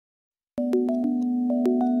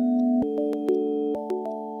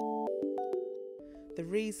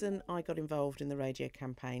reason I got involved in the radio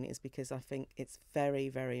campaign is because I think it's very,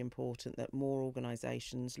 very important that more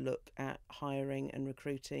organisations look at hiring and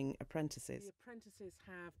recruiting apprentices. The apprentices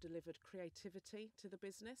have delivered creativity to the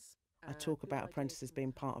business. I talk about apprentices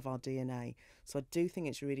being part of our DNA, so I do think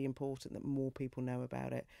it's really important that more people know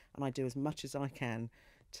about it, and I do as much as I can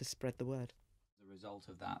to spread the word. As a result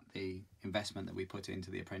of that, the investment that we put into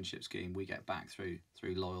the apprenticeship scheme, we get back through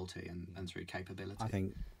loyalty and through capability. I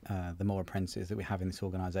think the more apprentices that we have in this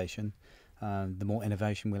organisation, the more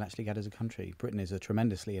innovation we'll actually get as a country. Britain is a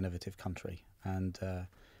tremendously innovative country, and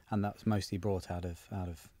that's mostly brought out of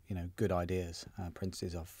good ideas.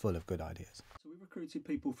 Apprentices are full of good ideas. So we recruited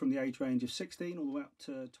people from the age range of 16 all the way up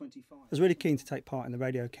to 25. I was really keen to take part in the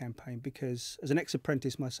radio campaign because, as an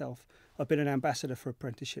ex-apprentice myself, I've been an ambassador for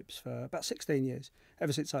apprenticeships for about 16 years,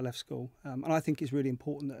 ever since I left school. And I think it's really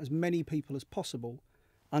important that as many people as possible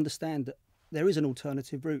understand that there is an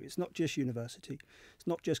alternative route. It's not just university, it's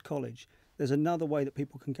not just college. There's another way that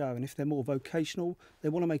people can go, and if they're more vocational, they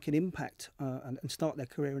want to make an impact and start their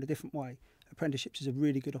career in a different way. Apprenticeships is a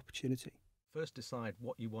really good opportunity. First, decide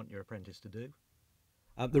what you want your apprentice to do.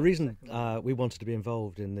 The reason we wanted to be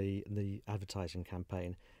involved in the advertising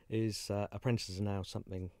campaign is apprentices are now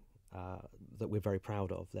something that we're very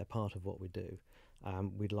proud of. They're part of what we do.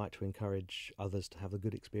 We'd like to encourage others to have the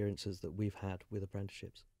good experiences that we've had with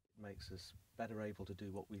apprenticeships. It makes us better able to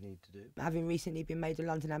do what we need to do. Having recently been made a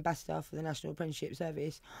London ambassador for the National Apprenticeship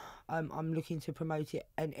Service, I'm looking to promote it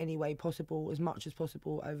in any way possible, as much as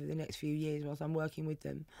possible, over the next few years whilst I'm working with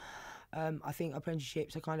them. I think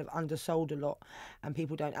apprenticeships are kind of undersold a lot, and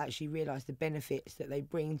people don't actually realise the benefits that they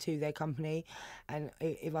bring to their company. And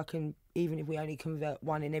if I can, even if we only convert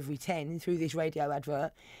 1 in every 10 through this radio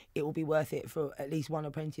advert, it will be worth it. For at least one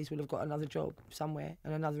apprentice will have got another job somewhere,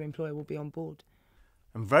 and another employer will be on board.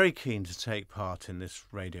 I'm very keen to take part in this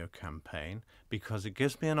radio campaign because it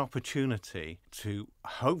gives me an opportunity to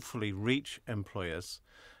hopefully reach employers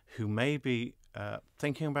who may be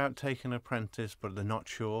thinking about taking an apprentice but they're not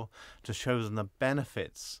sure, to show them the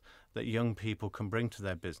benefits that young people can bring to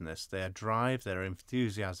their business, their drive, their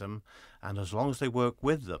enthusiasm, and as long as they work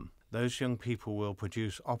with them, those young people will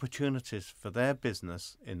produce opportunities for their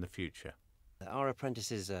business in the future. Our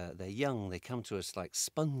apprentices, they're young, they come to us like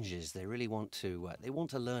sponges. They really want to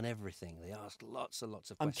learn everything. They ask lots and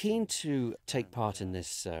lots of questions. I'm keen to take part in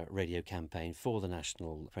this radio campaign for the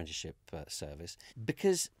National Apprenticeship Service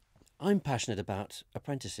because I'm passionate about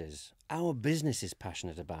apprentices. Our business is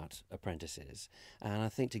passionate about apprentices. And I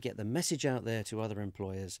think to get the message out there to other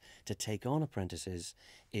employers to take on apprentices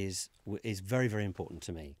is very, very important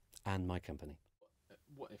to me and my company.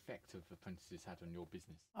 What effect have apprentices had on your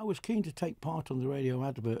business? I was keen to take part on the radio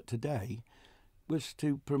advert today, was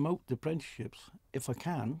to promote the apprenticeships. If I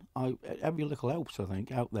can, every little helps, I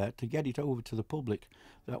think, out there to get it over to the public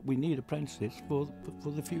that we need apprentices for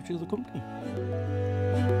the future of the company.